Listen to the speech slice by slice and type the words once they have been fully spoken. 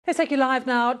Let's take you live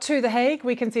now to The Hague.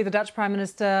 We can see the Dutch Prime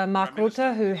Minister Mark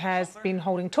Rutte, who has been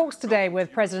holding talks today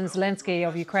with President Zelensky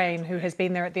of Ukraine, who has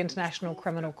been there at the International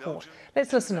Criminal Court.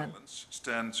 Let's listen in.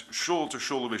 Stand shoulder to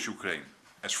shoulder with Ukraine,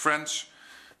 as friends,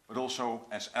 but also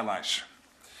as allies.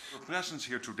 Your presence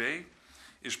here today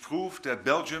is proof that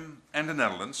Belgium and the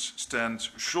Netherlands stand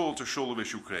shoulder to shoulder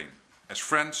with Ukraine, as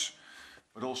friends,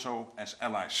 but also as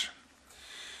allies.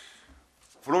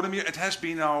 Volodymyr, it has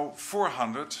been now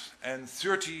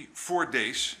 434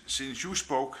 days since you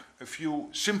spoke a few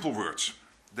simple words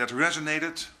that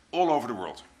resonated all over the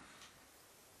world.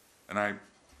 And I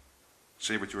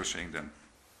say what you were saying then.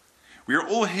 We are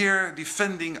all here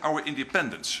defending our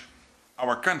independence,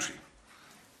 our country,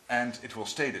 and it will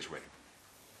stay this way.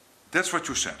 That's what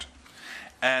you said.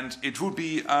 And it would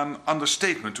be an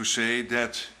understatement to say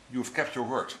that you've kept your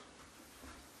word.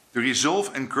 The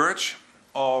resolve and courage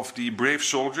of the brave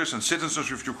soldiers and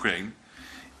citizens of Ukraine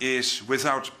is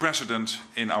without precedent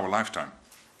in our lifetime.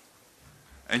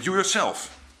 And you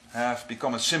yourself have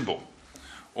become a symbol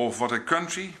of what a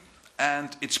country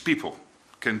and its people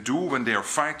can do when they are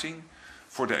fighting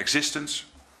for their existence,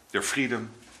 their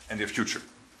freedom and their future.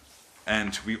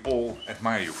 And we all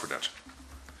admire you for that.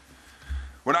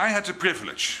 When I had the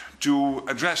privilege to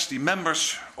address the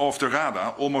members of the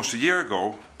Rada almost a year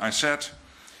ago, I said,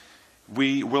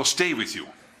 we will stay with you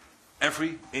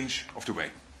every inch of the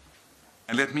way.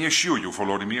 And let me assure you,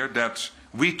 Volodymyr, that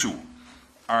we too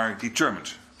are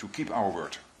determined to keep our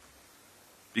word.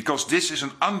 Because this is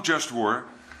an unjust war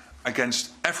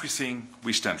against everything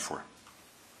we stand for.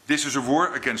 This is a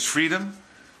war against freedom,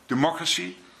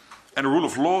 democracy, and the rule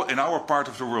of law in our part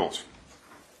of the world.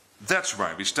 That's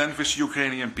why we stand with the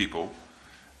Ukrainian people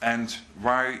and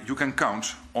why you can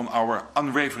count on our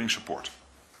unwavering support.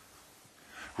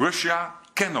 Russia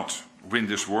cannot win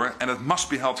this war, and it must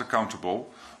be held accountable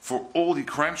for all the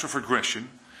crimes of aggression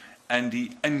and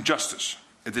the injustice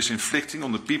it is inflicting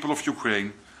on the people of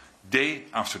Ukraine day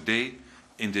after day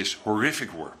in this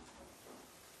horrific war.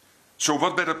 So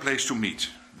what better place to meet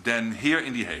than here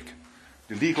in The Hague,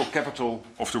 the legal capital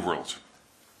of the world.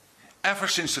 Ever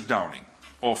since the downing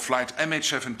of flight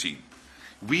MH17,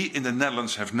 we in the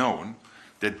Netherlands have known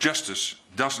that justice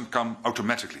doesn't come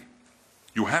automatically.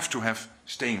 You have to have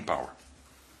staying power.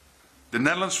 The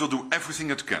Netherlands will do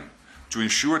everything it can to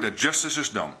ensure that justice is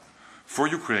done for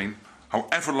Ukraine,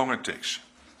 however long it takes,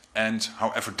 and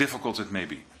however difficult it may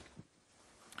be.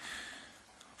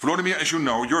 Volodymyr, as you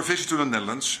know, your visit to the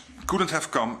Netherlands couldn't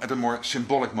have come at a more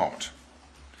symbolic moment.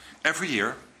 Every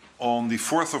year, on the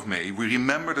 4th of May, we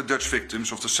remember the Dutch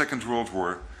victims of the Second World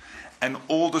War and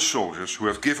all the soldiers who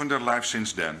have given their lives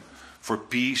since then for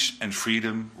peace and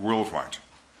freedom worldwide.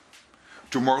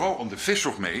 Tomorrow, on the 5th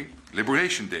of May,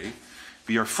 Liberation Day,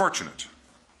 we are fortunate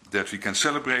that we can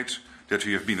celebrate that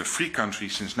we have been a free country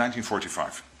since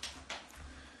 1945.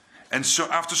 And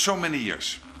so, after so many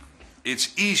years,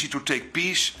 it's easy to take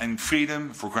peace and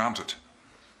freedom for granted.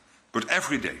 But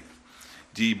every day,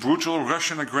 the brutal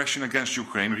Russian aggression against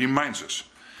Ukraine reminds us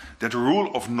that the rule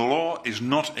of law is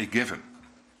not a given.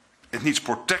 It needs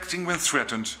protecting when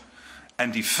threatened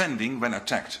and defending when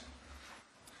attacked.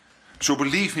 So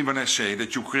believe me when I say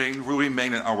that Ukraine will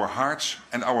remain in our hearts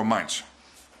and our minds,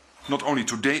 not only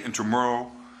today and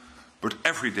tomorrow, but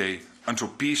every day until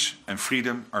peace and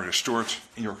freedom are restored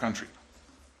in your country.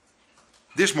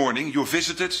 This morning you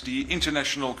visited the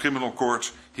International Criminal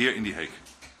Court here in The Hague.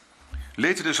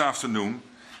 Later this afternoon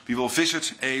we will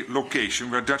visit a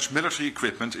location where Dutch military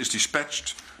equipment is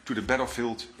dispatched to the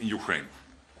battlefield in Ukraine.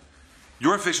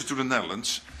 Your visit to the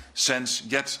Netherlands sends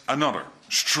yet another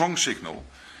strong signal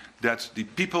that the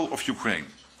people of Ukraine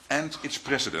and its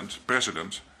president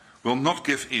will not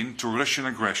give in to Russian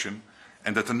aggression,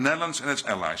 and that the Netherlands and its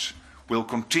allies will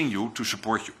continue to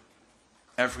support you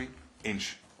every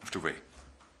inch of the way.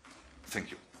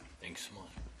 Thank you. Thanks so much.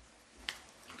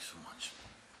 Thanks so much.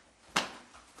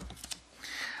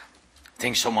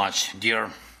 Thanks so much,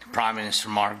 dear Prime Minister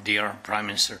Mark, dear Prime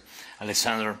Minister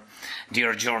Alexander,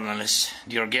 dear journalists,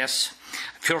 dear guests.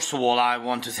 First of all, I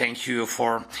want to thank you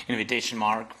for invitation,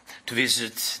 Mark, to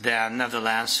visit the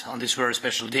Netherlands on this very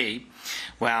special day,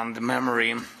 when the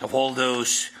memory of all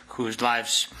those whose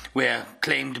lives were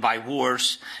claimed by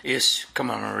wars is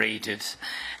commemorated.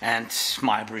 And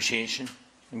my appreciation,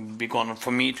 big honor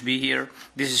for me to be here.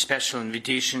 This is a special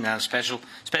invitation and a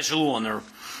special honor.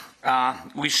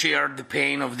 We share the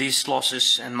pain of these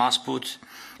losses and must put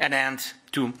an end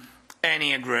to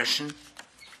any aggression.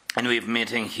 And we're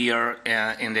meeting here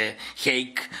in The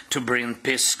Hague to bring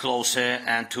peace closer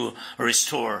and to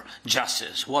restore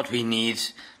justice. What we need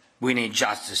We need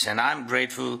justice, and I'm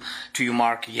grateful to you,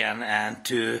 Mark, again, and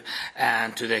to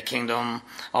the Kingdom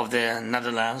of the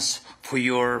Netherlands for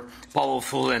your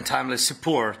powerful and timely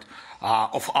support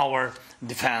of our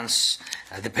defense.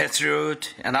 The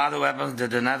Patriot and other weapons that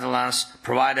the Netherlands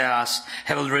provided us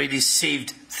have already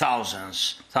saved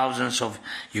thousands of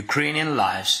Ukrainian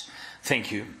lives.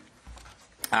 Thank you.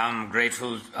 I'm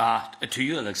grateful to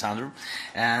you, Alexander,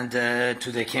 and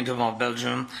to the Kingdom of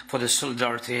Belgium for the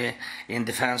solidarity in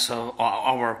defense of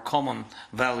our common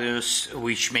values,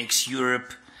 which makes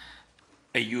Europe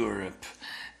a Europe.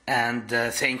 And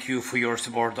thank you for your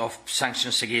support of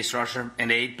sanctions against Russia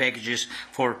and aid packages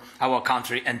for our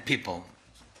country and people.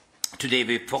 Today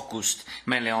we focused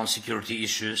mainly on security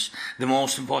issues. The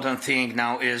most important thing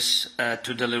now is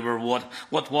to deliver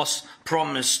what was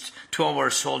promised to our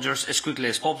soldiers as quickly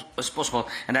as possible.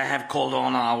 And I have called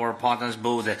on our partners,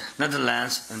 both the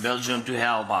Netherlands and Belgium, to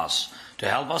help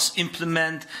us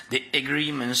implement the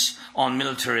agreements on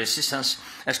military assistance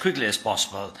as quickly as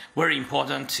possible. Very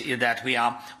important is that we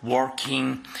are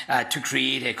working to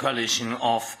create a coalition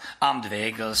of armed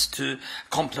vehicles to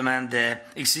complement the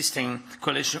existing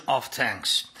coalition of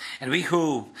tanks. And we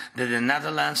hope that the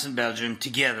Netherlands and Belgium,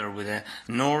 together with the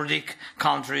Nordic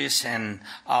countries and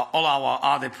all our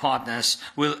other partners,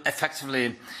 will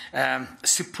effectively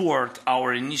support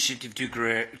our initiative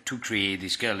to create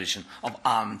this coalition of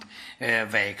armed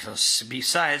vehicles.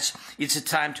 Besides, it's a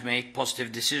time to make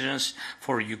positive decisions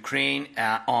for Ukraine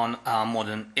on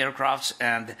modern aircrafts,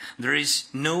 and there is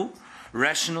no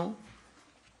rational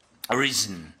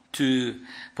reason to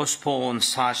postpone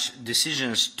such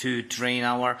decisions to train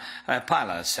our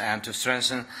pilots and to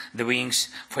strengthen the wings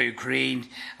for Ukraine,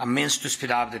 a means to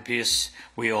speed up the peace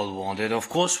we all wanted. Of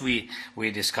course, we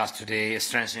discussed today a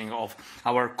strengthening of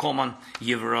our common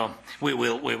euro. We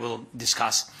will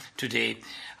discuss today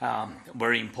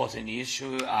very important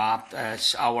issue,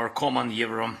 our common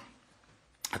euro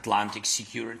Atlantic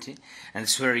security, and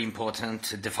it's very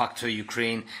important. De facto,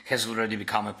 Ukraine has already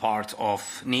become a part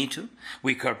of NATO.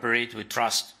 We cooperate, we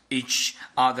trust each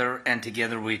other, and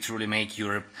together we truly make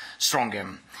Europe stronger.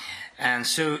 And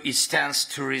so it stands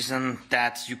to reason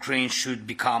that Ukraine should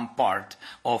become part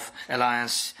of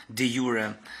alliance de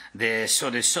jure, the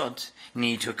sod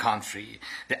NATO country.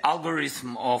 The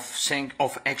algorithm of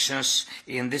actions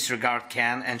in this regard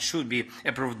can and should be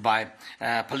approved by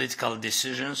political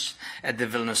decisions at the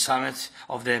Vilnius summit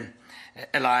of the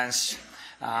alliance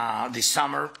this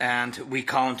summer, and we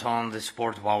count on the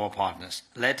support of our partners.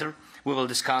 Later, we will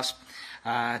discuss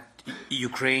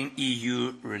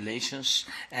Ukraine-EU relations,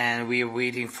 and we are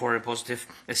waiting for a positive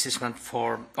assessment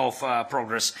of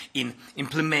progress in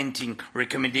implementing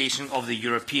recommendations of the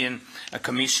European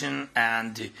Commission,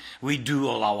 and we do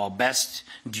all our best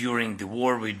during the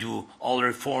war. We do all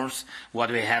reforms, what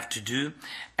we have to do,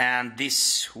 and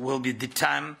this will be the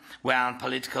time when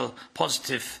political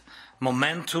positive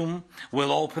momentum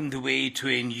will open the way to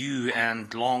a new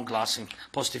and long-lasting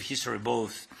positive history,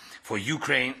 both for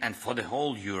Ukraine and for the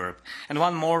whole Europe. And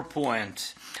one more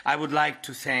point, I would like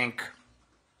to thank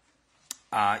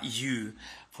you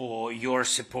for your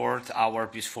support. Our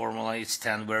peace formula is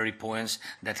 10 very points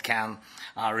that can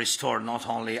restore not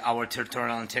only our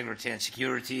territorial integrity and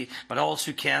security, but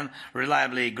also can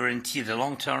reliably guarantee the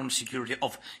long-term security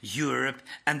of Europe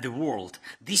and the world.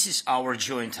 This is our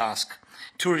joint task,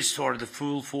 to restore the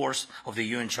full force of the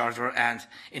UN Charter and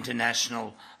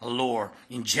international law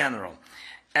in general.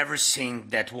 Everything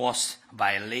that was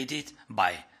violated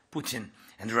by Putin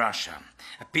and Russia.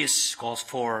 Peace calls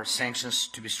for sanctions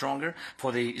to be stronger,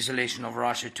 for the isolation of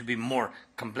Russia to be more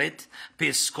complete.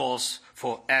 Peace calls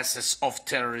for assets of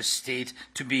terrorist state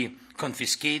to be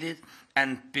confiscated,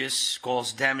 and peace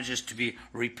calls damages to be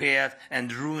repaired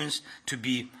and ruins to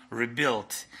be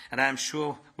rebuilt. And I'm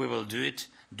sure we will do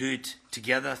it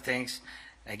together. Thanks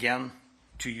again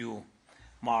to you,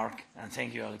 Mark, and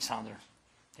thank you, Alexander.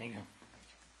 Thank you.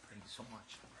 So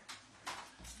much.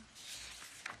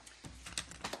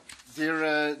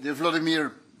 Dear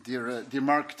Vladimir, dear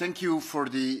Mark, thank you for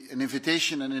an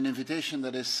invitation, and an invitation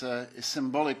that is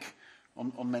symbolic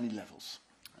on many levels.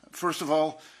 First of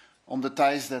all, on the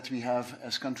ties that we have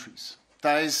as countries,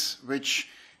 ties which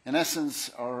in essence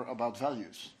are about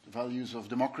values, the values of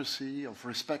democracy, of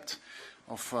respect,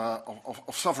 of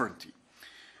sovereignty.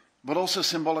 But also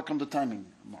symbolic on the timing,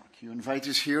 Mark. You invite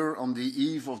us here on the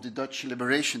eve of the Dutch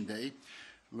Liberation Day,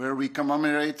 where we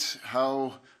commemorate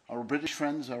how our British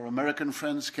friends, our American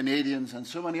friends, Canadians, and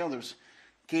so many others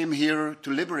came here to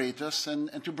liberate us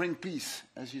and to bring peace,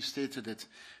 as you stated it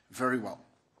very well.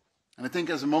 And I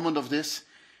think as a moment of this,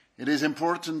 it is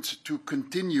important to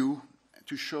continue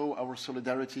to show our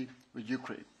solidarity with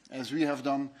Ukraine, as we have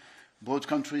done both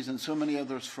countries and so many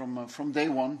others from day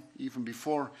one, even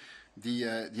before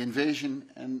the invasion.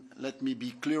 And let me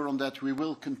be clear on that, we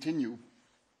will continue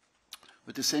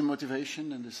with the same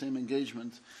motivation and the same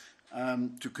engagement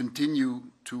to continue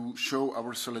to show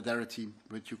our solidarity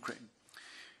with Ukraine.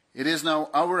 It is now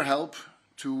our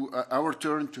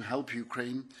turn to help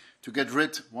Ukraine to get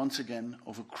rid, once again,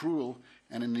 of a cruel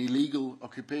and an illegal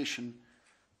occupation,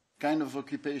 kind of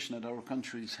occupation that our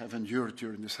countries have endured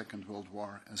during the Second World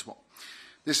War as well.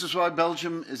 This is why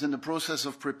Belgium is in the process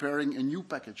of preparing a new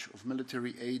package of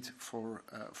military aid for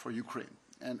Ukraine.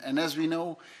 And as we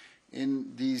know,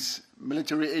 in these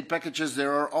military aid packages,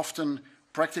 there are often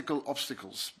practical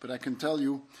obstacles, but I can tell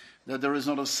you that there is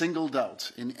not a single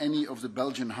doubt in any of the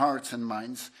Belgian hearts and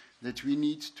minds that we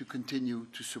need to continue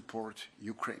to support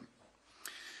Ukraine.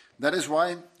 That is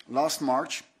why last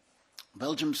March,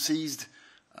 Belgium seized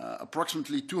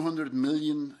approximately 200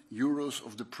 million euros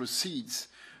of the proceeds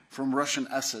from Russian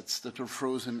assets that were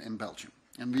frozen in Belgium.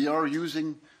 And we are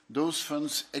using those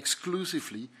funds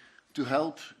exclusively to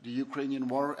help the Ukrainian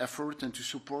war effort and to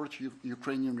support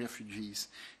Ukrainian refugees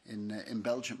in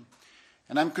Belgium.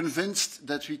 And I'm convinced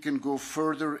that we can go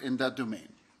further in that domain,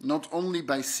 not only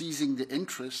by seizing the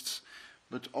interests,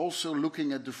 but also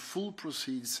looking at the full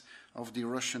proceeds of the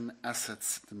Russian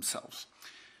assets themselves.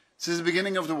 Since the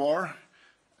beginning of the war,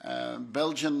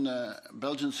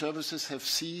 Belgian services have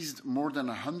seized more than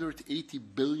 180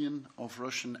 billion of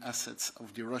Russian assets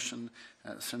of the Russian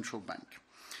central bank.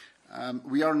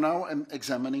 We are now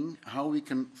examining how we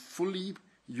can fully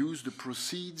use the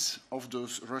proceeds of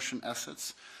those Russian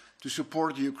assets to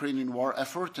support the Ukrainian war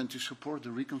effort and to support the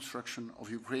reconstruction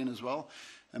of Ukraine as well.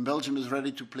 And Belgium is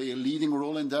ready to play a leading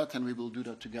role in that, and we will do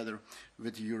that together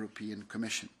with the European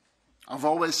Commission. I've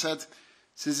always said,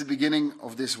 since the beginning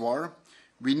of this war,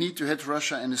 we need to hit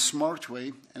Russia in a smart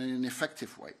way and in an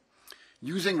effective way.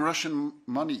 Using Russian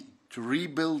money to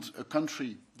rebuild a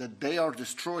country that they are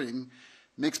destroying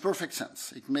makes perfect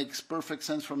sense. It makes perfect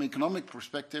sense from an economic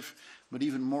perspective, but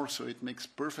even more so, it makes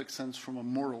perfect sense from a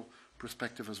moral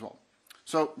perspective as well.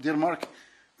 So, dear Mark,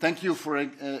 thank you for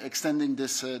extending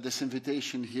this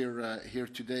invitation here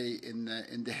today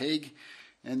in The Hague.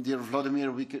 And dear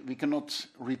Vladimir, we cannot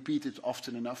repeat it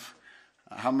often enough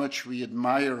how much we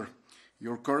admire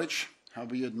your courage, how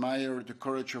we admire the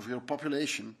courage of your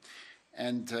population.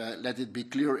 And let it be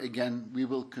clear again, we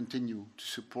will continue to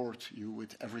support you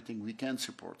with everything we can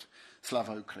support.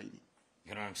 Slava Ukraini.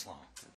 Героям слава.